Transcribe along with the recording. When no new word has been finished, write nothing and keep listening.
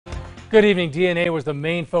Good evening. DNA was the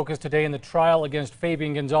main focus today in the trial against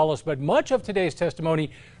Fabian Gonzales, but much of today's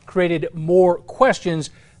testimony created more questions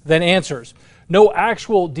than answers. No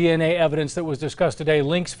actual DNA evidence that was discussed today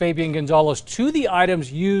links Fabian Gonzales to the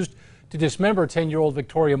items used to dismember 10-year-old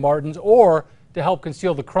Victoria Martens or to help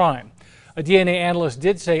conceal the crime. A DNA analyst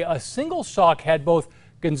did say a single sock had both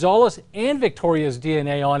Gonzales and Victoria's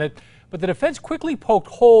DNA on it, but the defense quickly poked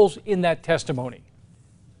holes in that testimony.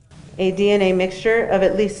 A DNA mixture of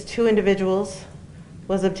at least 2 individuals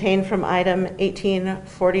was obtained from item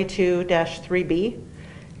 1842-3B.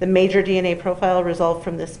 The major DNA profile resolved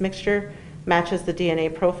from this mixture matches the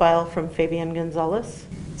DNA profile from Fabian Gonzales.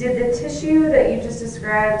 Did the tissue that you just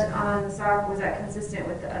described on the sock, was that consistent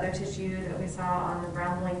with the other tissue that we saw on the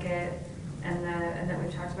brown blanket and that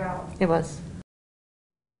we've talked about? It was.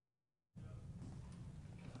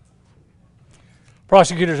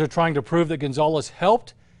 Prosecutors are trying to prove that Gonzales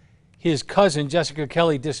helped his cousin, Jessica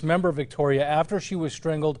Kelly, dismember Victoria after she was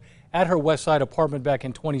strangled at her West Side apartment back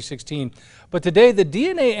in 2016. But today, the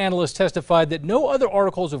DNA analyst testified that no other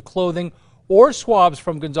articles of clothing or swabs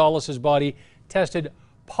from Gonzales' body tested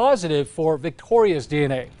positive for Victoria's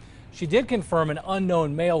DNA. She did confirm an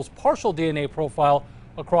unknown male's partial DNA profile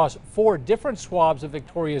across 4 different swabs of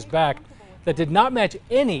Victoria's back that did not match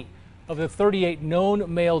any of the 38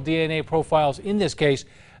 known male DNA profiles in this case.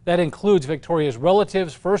 That includes Victoria's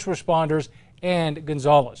relatives, first responders, and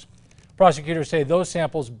Gonzales. Prosecutors say those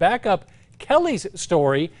samples back up Kelly's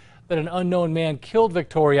story that an unknown man killed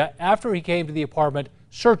Victoria after he came to the apartment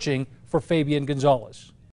searching for Fabian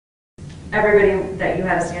Gonzales. Everybody that you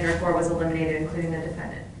had a standard for was eliminated, including the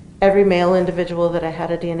defendant? Every male individual that I had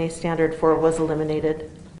a DNA standard for was eliminated.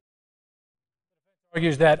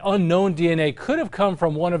 Argues that unknown DNA could have come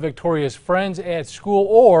from one of Victoria's friends at school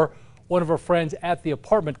or one of her friends at the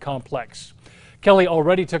apartment complex. Kelly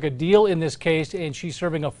already took a deal in this case, and she's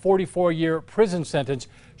serving a 44-year prison sentence.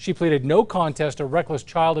 She pleaded no contest to reckless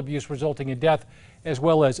child abuse resulting in death, as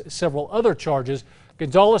well as several other charges.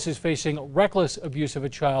 Gonzales is facing reckless abuse of a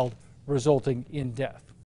child resulting in death.